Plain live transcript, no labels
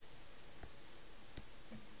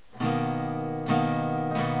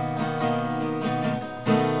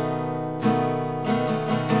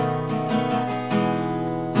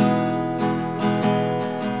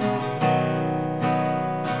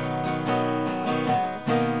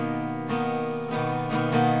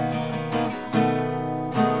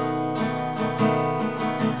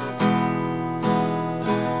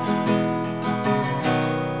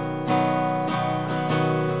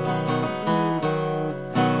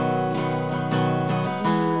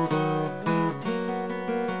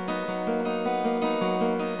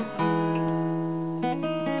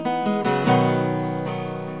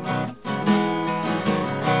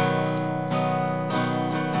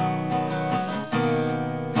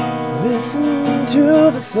Listen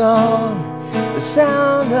to the song, the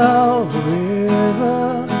sound of the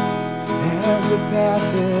river as it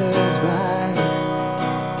passes by.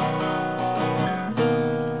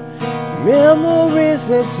 Memories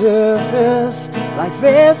they surface like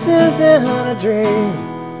faces in a dream.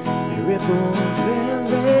 They ripple then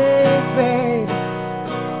they fade.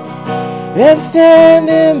 And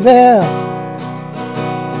standing there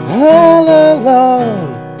all alone,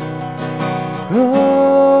 oh,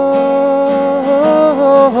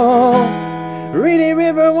 Reedy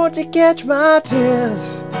River, won't you catch my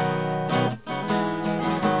tears?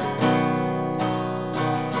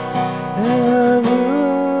 And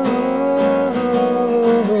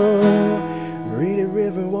Reedy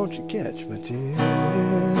River, won't you catch my tears?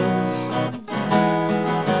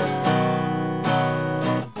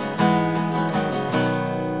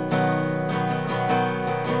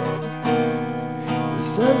 The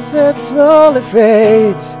sunset slowly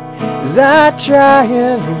fades as I try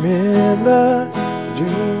and remember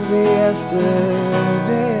dreams of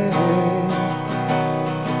yesterday.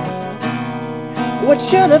 What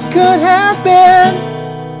should have, could have been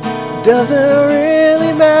doesn't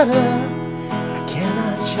really matter. I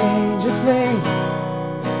cannot change a thing.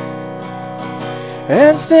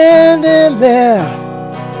 And standing there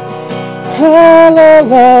all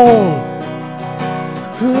alone,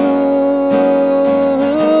 ooh,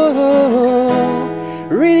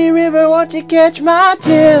 Reedy River, won't you catch my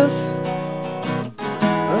tears?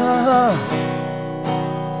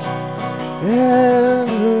 And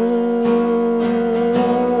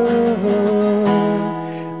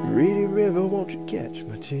Reedy River, won't you catch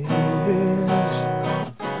my tears?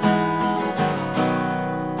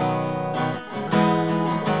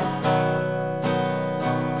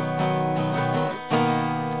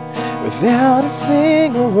 Without a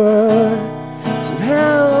single word,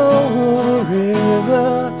 somehow the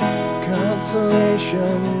river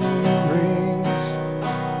consolation brings.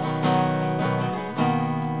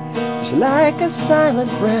 She's like a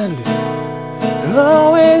silent friend who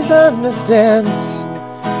always understands.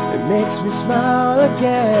 It makes me smile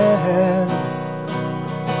again.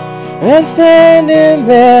 And standing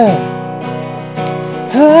there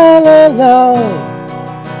all alone,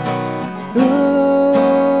 ooh,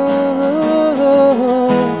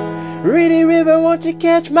 Reedy River, won't you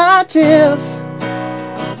catch my tears?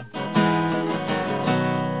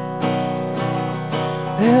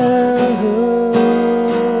 And